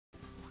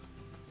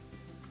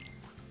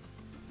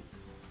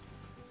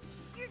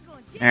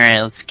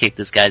Alright, let's kick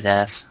this guy's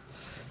ass.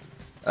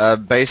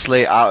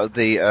 Basically, out of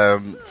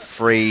the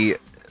 3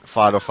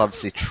 Final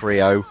Fantasy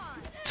trio,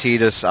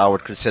 Tidus I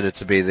would consider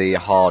to be the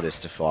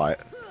hardest to fight.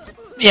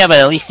 Yeah, but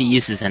at least he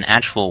uses an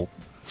actual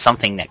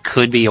something that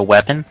could be a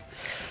weapon.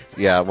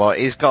 Yeah, well,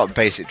 he's got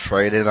basic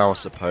training, I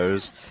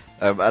suppose.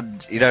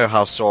 And you know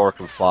how Sora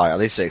can fight. At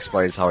least it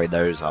explains how he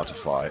knows how to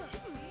fight.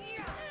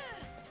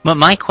 But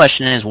my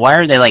question is, why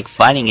are they, like,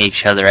 fighting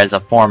each other as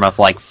a form of,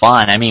 like,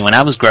 fun? I mean, when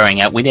I was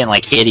growing up, we didn't,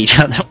 like, hit each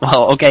other.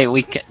 Well, okay,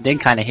 we did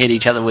kind of hit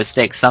each other with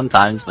sticks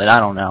sometimes, but I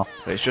don't know.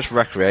 It's just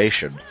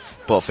recreation.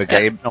 But for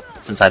game...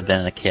 Since I've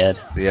been a kid.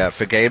 Yeah,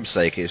 for game's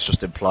sake, it's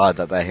just implied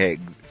that they're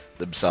hitting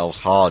themselves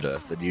harder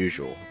than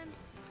usual.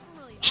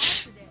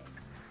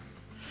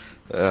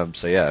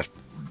 So yeah,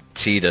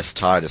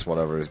 Tidus,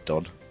 whatever is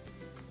done.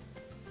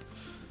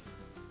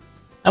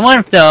 I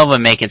wonder if they'll ever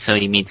make it so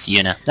he meets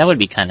Yuna. That would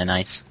be kind of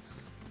nice.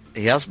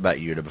 He has met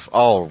Yuna before.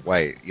 Oh,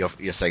 wait,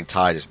 you're saying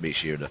Tidus meets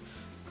Yuna?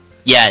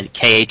 Yeah,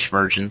 KH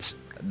versions.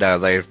 No,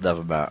 they've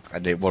never met,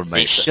 and it wouldn't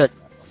make sense. They should.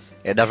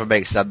 It never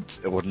makes sense.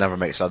 It would never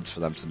make sense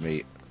for them to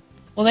meet.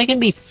 Well, they can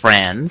be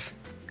friends.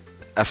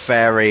 A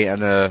fairy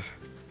and a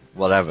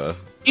whatever.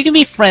 You can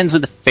be friends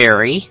with a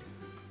fairy.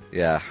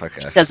 Yeah,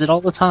 okay. He does it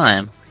all the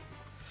time.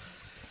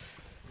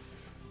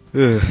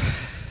 I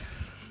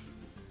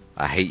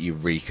hate you,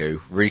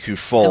 Riku. Riku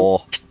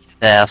 4. Kick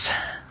his ass.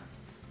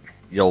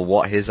 You'll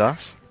what his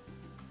ass?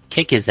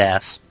 Kick his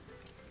ass.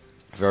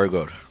 Very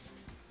good.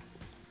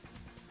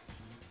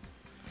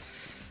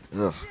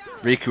 Ugh.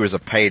 Riku is a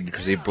pain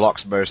because he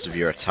blocks most of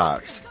your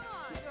attacks.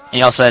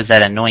 He also has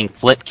that annoying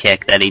flip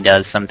kick that he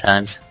does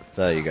sometimes.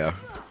 There you go.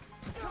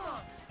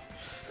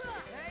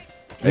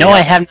 No,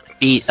 I haven't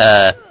beat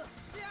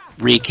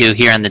Riku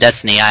here on the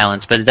Destiny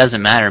Islands, but it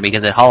doesn't matter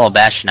because at Hollow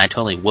Bastion I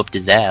totally whooped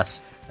his ass.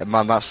 And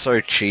man, that's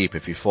so cheap.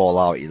 If you fall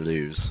out, you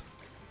lose.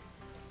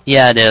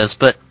 Yeah, it is,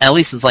 but at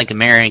least it's like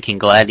American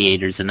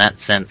Gladiators in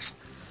that sense.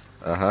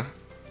 Uh-huh.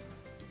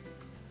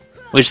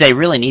 Which they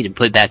really need to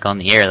put back on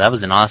the air. That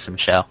was an awesome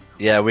show.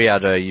 Yeah, we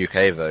had a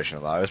UK version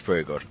of that. It was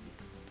pretty good.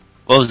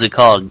 What was it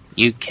called?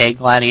 UK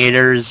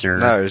Gladiators, or...?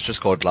 No, it was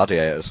just called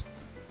Gladiators.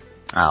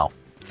 Oh.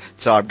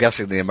 So I'm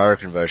guessing the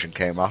American version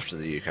came after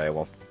the UK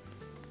one.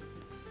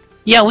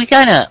 Yeah, we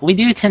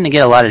do tend to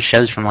get a lot of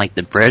shows from, like,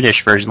 the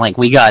British version. Like,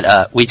 we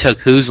took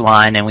Who's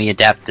Line and we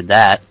adapted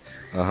that.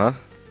 Uh-huh.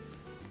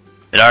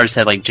 But ours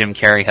had, like, Jim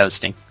Carrey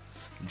hosting.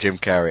 Jim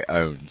Carrey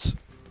owns.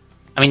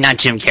 I mean, not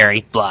Jim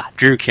Carrey, blah,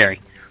 Drew Carey.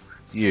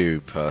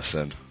 You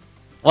person.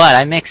 What?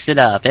 I mixed it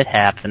up. It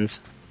happens.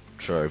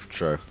 True,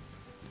 true.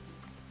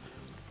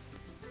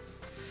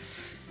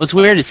 What's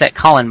weird is that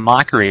Colin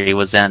Mockery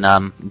was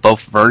in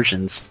both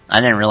versions. I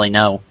didn't really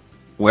know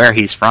where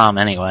he's from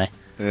anyway.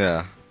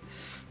 Yeah.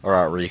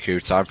 Alright,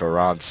 Riku, time for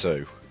round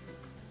 2.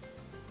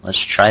 Let's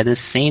try this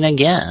scene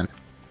again.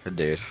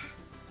 Indeed.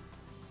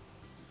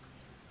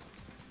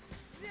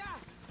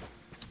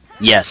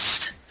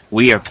 Yes,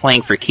 we are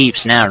playing for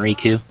keeps now,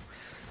 Riku.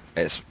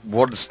 It's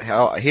wooden.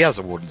 He has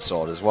a wooden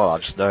sword as well. I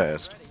just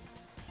noticed.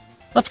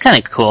 That's kind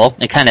of cool.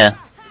 It kind of...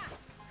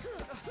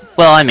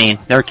 Well, I mean,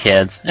 they're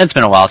kids. It's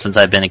been a while since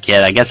I've been a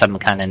kid. I guess I'm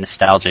kind of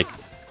nostalgic.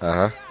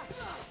 Uh-huh.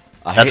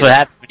 That's what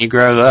happens when you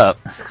grow up.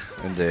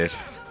 Indeed.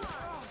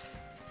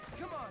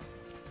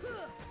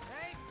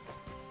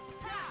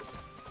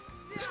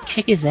 Just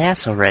kick his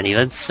ass already.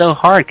 That's so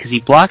hard because he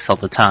blocks all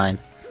the time.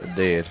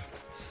 Indeed.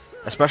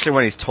 Especially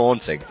when he's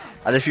taunting.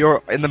 And if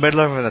you're in the middle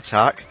of an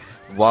attack,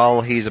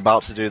 while he's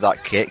about to do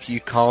that kick,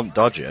 you can't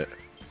dodge it.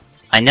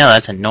 I know,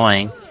 that's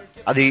annoying.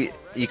 And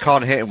you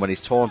can't hit him when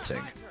he's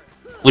taunting.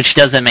 Which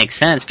doesn't make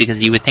sense,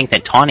 because you would think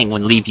that taunting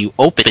would leave you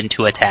open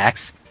to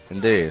attacks.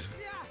 Indeed.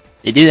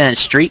 They do that in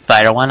Street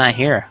Fighter, why not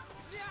here?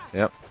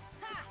 Yep.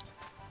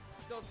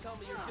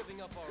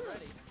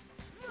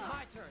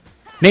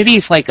 Maybe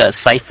he's like a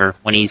Cypher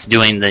when he's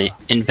doing the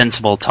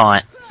invincible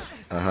taunt.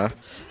 Uh-huh.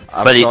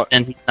 But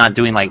he's not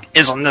doing like,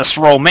 isn't this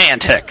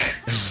romantic?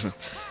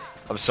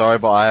 I'm sorry,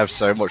 but I have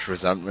so much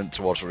resentment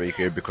towards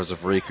Riku because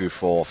of Riku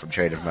 4 from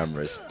Chain of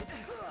Memories.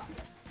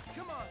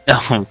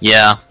 Oh,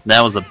 yeah,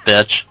 that was a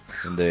bitch.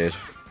 Indeed.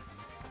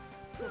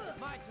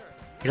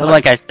 But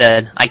like I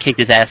said, I kicked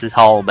his ass as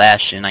Hollow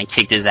Bastion. I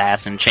kicked his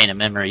ass in Chain of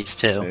Memories,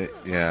 too.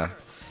 Yeah.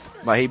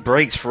 But he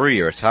breaks through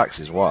your attacks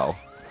as well.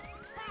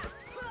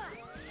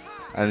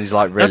 And he's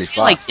like really fast.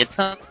 Don't you like get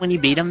some when you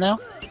beat him, though?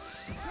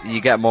 You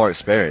get more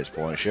experience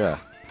points, yeah.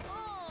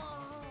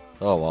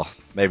 Oh well,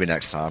 maybe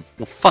next time.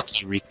 Well,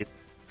 fuck you, Riku.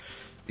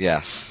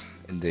 Yes,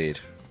 indeed.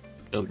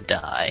 Go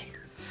die.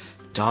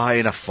 Die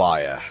in a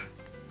fire.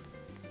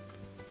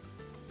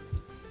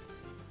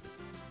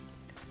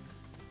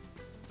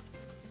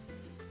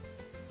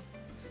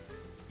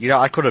 You know,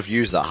 I could have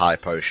used that high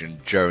potion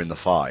during the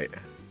fight.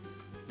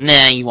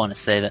 Nah, you want to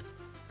save it.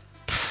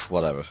 Pfft,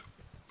 whatever.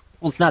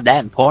 Well, it's not that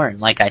important,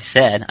 like I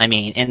said. I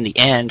mean, in the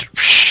end,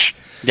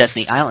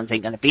 Destiny Islands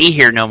ain't gonna be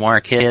here no more,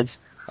 kids.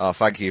 Oh,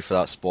 thank you for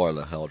that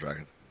spoiler,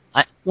 Helldragon.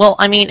 Well,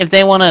 I mean, if they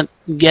don't want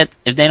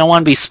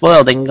to be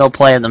spoiled, they can go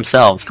play it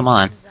themselves. Come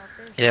on.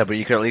 Yeah, but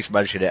you can at least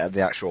mention it in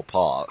the actual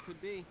part.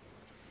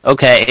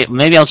 Okay,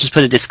 maybe I'll just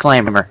put a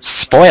disclaimer.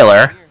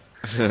 Spoiler.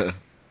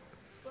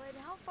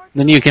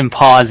 Then you can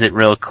pause it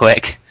real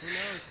quick.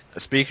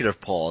 Speaking of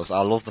pause,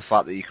 I love the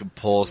fact that you can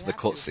pause the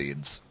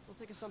cutscenes.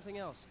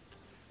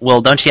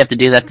 Well, don't you have to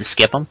do that to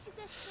skip them?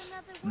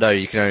 No,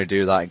 you can only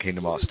do that in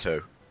Kingdom Hearts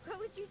 2. What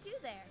would you do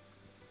there?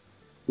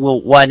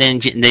 Well, why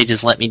didn't they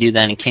just let me do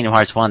that in Kingdom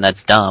Hearts 1?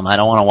 That's dumb. I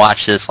don't want to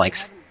watch this like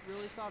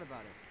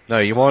No,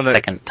 you want to.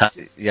 second time.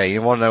 Yeah,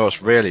 you want to know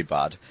what's really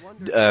bad.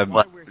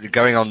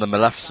 Going on the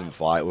Maleficent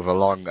fight with a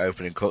long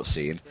opening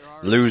cutscene,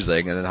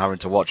 losing, and then having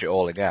to watch it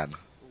all again.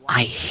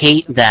 I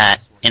hate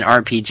that in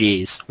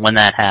RPGs when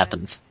that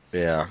happens.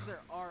 Yeah.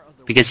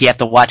 Because you have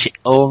to watch it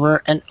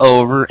over and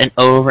over and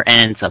over,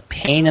 and it's a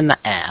pain in the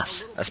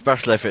ass.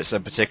 Especially if it's a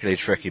particularly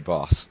tricky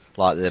boss,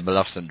 like the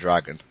Maleficent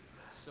Dragon.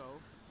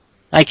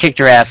 I kicked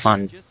her ass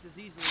on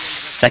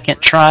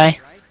second try.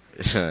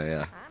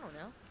 Yeah. I don't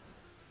know.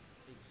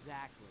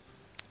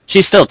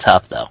 She's still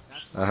tough, though.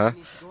 Uh-huh.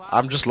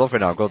 I'm just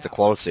loving how good the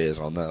quality is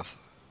on this.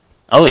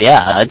 Oh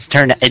yeah,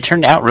 it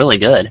turned out really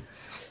good.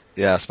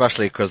 Yeah,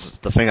 especially because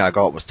the thing I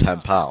got was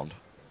 £10. £10.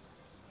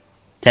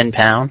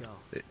 £10.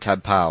 Been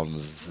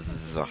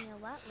a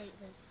lot lately.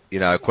 You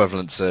know,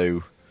 equivalent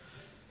to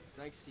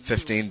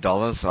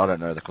 $15. I don't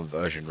know the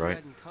conversion rate.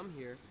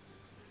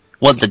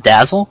 What, the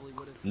Dazzle?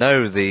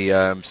 No,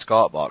 the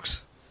SCART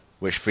box,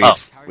 which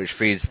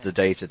feeds the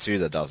data to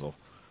the Dazzle.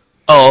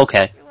 Oh,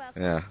 okay. You're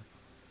welcome. Yeah,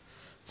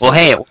 Well,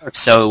 hey, it worked,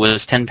 so it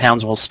was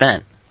 £10 well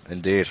spent.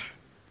 indeed.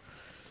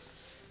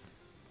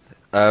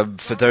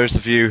 For those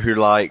of you who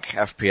like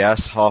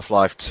FPS,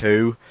 Half-Life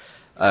 2,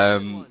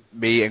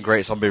 me and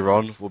Great Zombie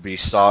Ron will be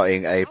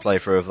starting a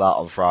playthrough of that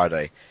on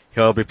Friday.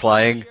 He'll be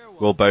playing,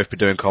 we'll both be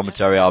doing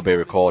commentary, I'll be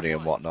recording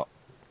and whatnot.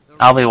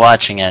 I'll be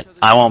watching it.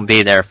 I won't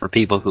be there for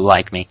people who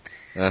like me.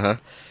 Uh-huh.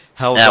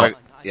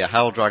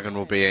 Hell Dragon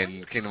will be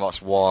in Kingdom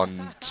Hearts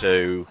 1,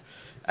 2,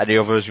 any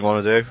others you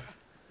want to do?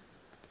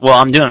 Well,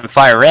 I'm doing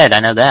Fire Red, I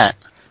know that.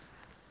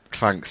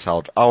 Thanks,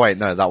 Hell... Oh wait,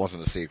 no, that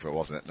wasn't a secret,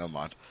 wasn't it? Never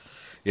mind.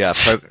 Yeah,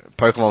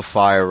 Pokemon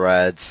Fire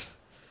Red.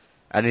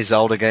 Any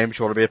Zelda games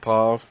you want to be a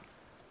part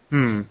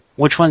of?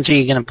 Which ones are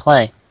you going to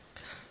play?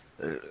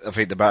 I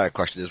think the better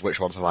question is which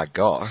ones have I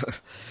got?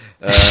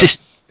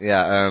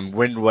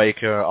 Wind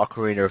Waker,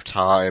 Ocarina of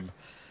Time.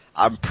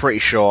 I'm pretty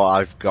sure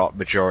I've got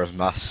Majora's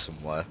Mask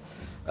somewhere.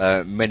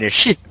 Minish.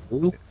 Shit.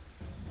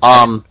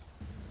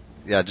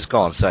 Yeah, just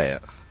go on, say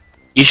it.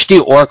 You should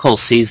do Oracle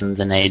Seasons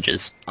and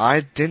Ages.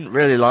 I didn't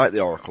really like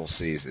the Oracle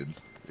season.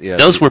 Yeah,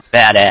 Those were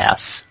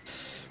badass.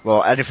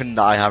 Well, anything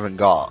that I haven't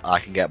got, I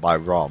can get by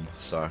ROM,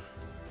 so.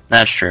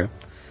 That's true.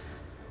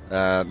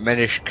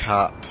 Minish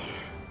Cap.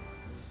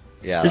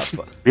 Yeah, This is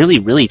a really,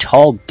 really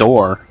tall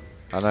door.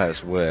 I know,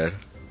 it's weird.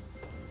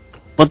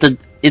 But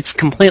it's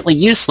completely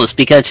useless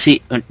because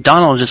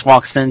Donald just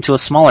walks into a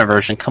smaller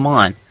version. Come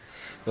on.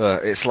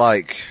 It's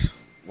like...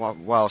 What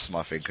else am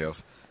I thinking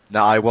of?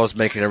 Now, I was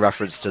making a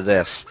reference to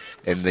this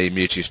in the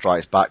Mewtwo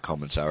Strikes Back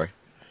commentary.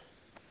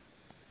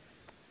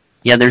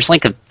 Yeah, there's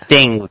like a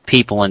thing with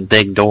people in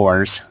big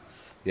doors.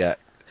 Yeah.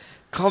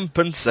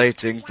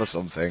 Compensating for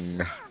something.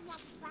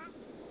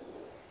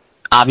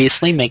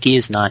 Obviously, Mickey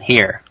is not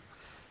here.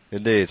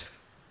 Indeed.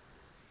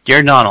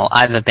 Dear Donald,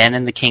 I've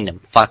abandoned the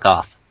kingdom. Fuck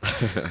off.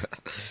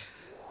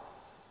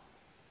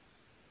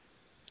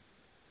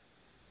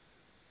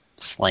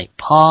 Slight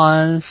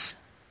pause.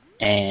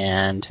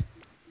 And...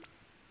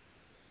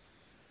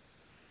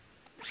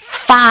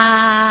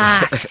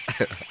 Fuck!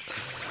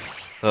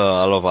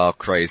 Oh, I love how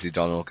crazy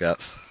Donald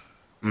gets.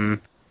 You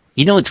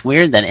know what's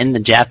weird? That in the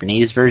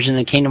Japanese version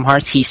of Kingdom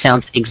Hearts, he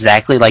sounds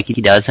exactly like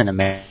he does in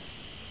American.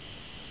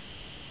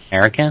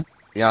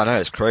 Yeah, I know,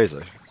 it's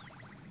crazy.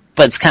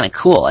 But it's kind of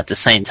cool at the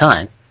same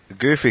time.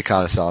 Goofy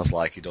kind of sounds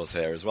like he does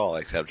here as well,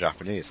 except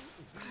Japanese.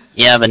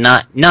 Yeah, but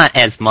not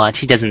as much.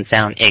 He doesn't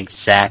sound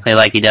exactly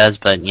like he does,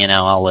 but, you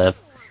know, I'll live.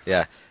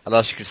 Yeah, and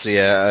as you can see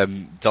here,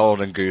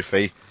 Donald and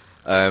Goofy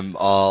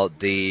are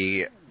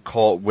the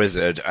court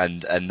wizard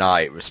and a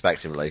knight,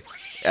 respectively.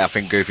 I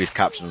think Goofy's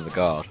captain of the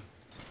guard.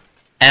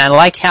 And I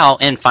like how,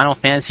 in Final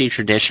Fantasy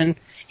tradition,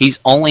 he's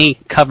only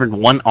covered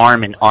one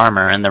arm in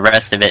armor, and the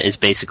rest of it is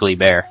basically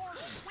bare.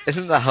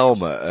 Isn't the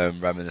helmet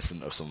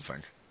reminiscent of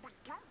something?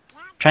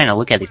 Trying to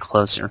look at it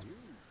closer.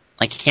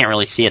 Like, you can't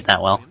really see it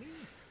that well.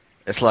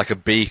 It's like a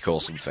beak or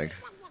something.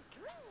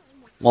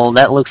 Well,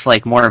 that looks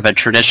like more of a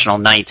traditional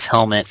knight's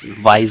helmet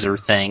visor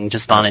thing,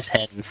 just on his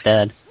head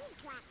instead.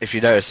 If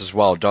you notice as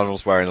well,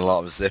 Donald's wearing a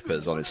lot of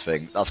zippers on his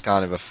thing. That's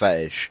kind of a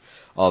fetish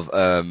of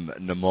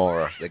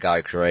Nomura, the guy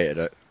who created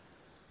it.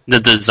 The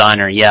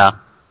designer, yeah.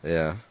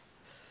 Yeah.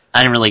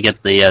 I didn't really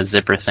get the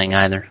zipper thing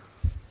either.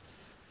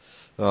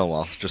 Oh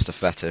well, just a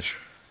fetish.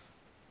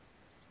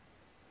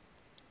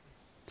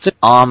 So,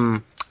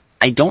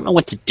 I don't know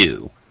what to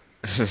do.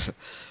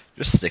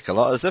 Just stick a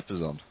lot of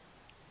zippers on.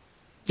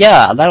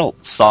 Yeah, that'll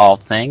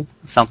solve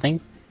something.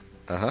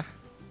 Uh-huh.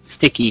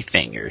 Sticky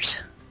fingers.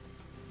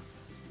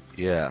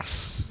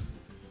 Yes.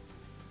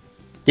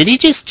 Did he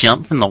just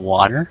jump from the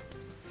water?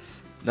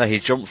 No, he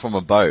jumped from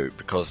a boat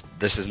because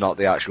this is not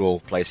the actual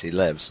place he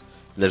lives.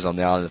 He lives on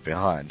the islands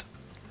behind.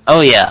 Oh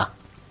yeah.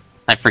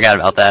 I forgot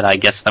about that. I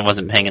guess I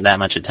wasn't paying that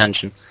much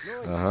attention.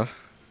 Uh-huh.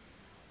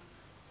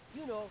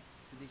 You know,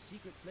 to the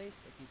secret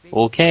place at the base.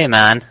 Okay,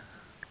 man.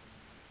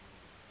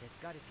 There's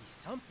gotta be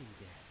something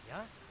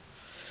there,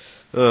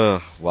 yeah?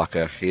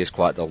 Waka, he is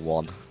quite the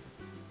one.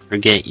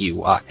 Forget you,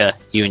 Waka.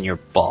 You and your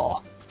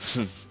ball.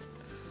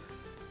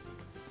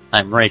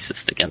 I'm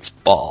racist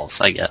against balls,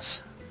 I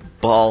guess.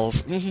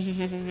 Balls.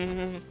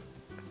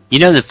 You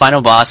know the final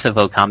boss of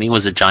Okami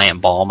was a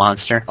giant ball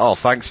monster? Oh,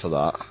 thanks for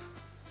that.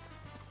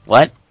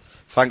 What?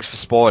 Thanks for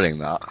spoiling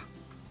that.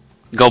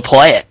 Go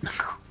play it.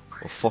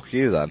 Well, fuck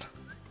you then.